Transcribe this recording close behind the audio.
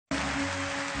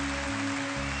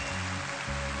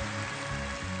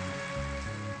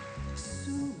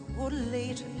or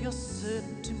later you're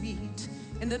certain to meet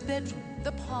in the bedroom,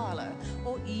 the parlor,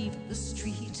 or even the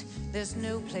street. There's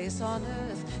no place on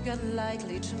earth you're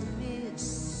likely to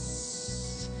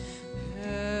miss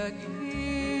her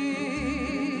kiss.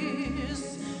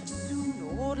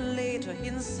 Sooner or later,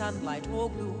 in sunlight or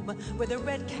gloom, where the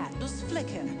red candles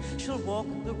flicker, she'll walk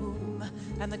the room,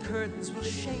 and the curtains will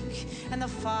shake, and the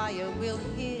fire will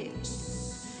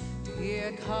hiss.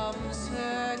 Here comes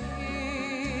her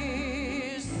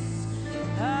kiss,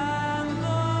 and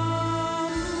the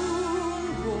moon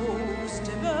grows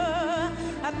dimmer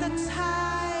at the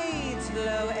tide's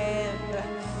low ebb,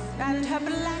 and her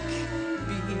black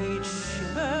beads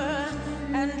shimmer,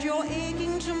 and you're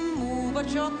aching to move, but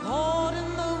you're caught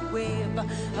in the web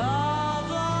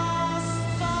of a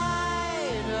spider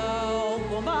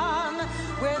woman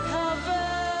with her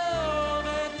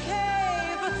velvet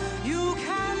cape. You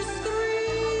can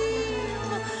scream,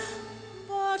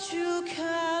 but you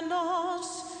cannot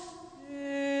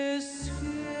escape.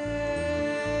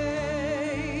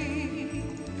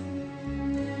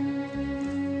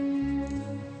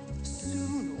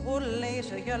 Sooner or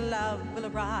later your love will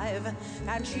arrive,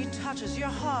 and she touches your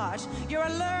heart. You're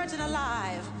alert and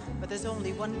alive, but there's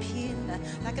only one pin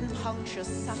that can puncture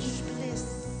such bliss.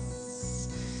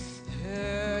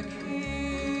 Her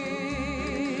kiss.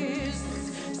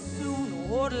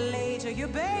 Sooner or later you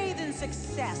bathe in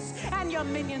success, and your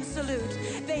minions salute.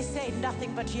 They say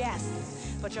nothing but yes,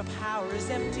 but your power is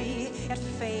empty. It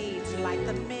fades like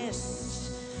the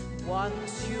mist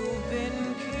once you've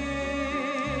been kissed.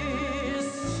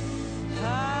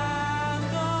 And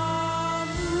the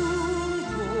moon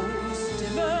grows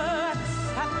dimmer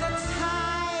at the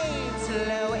tide's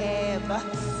low ebb,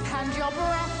 and your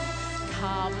breath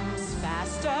comes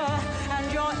faster, and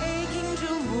you're aching to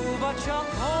move, but you're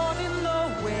caught in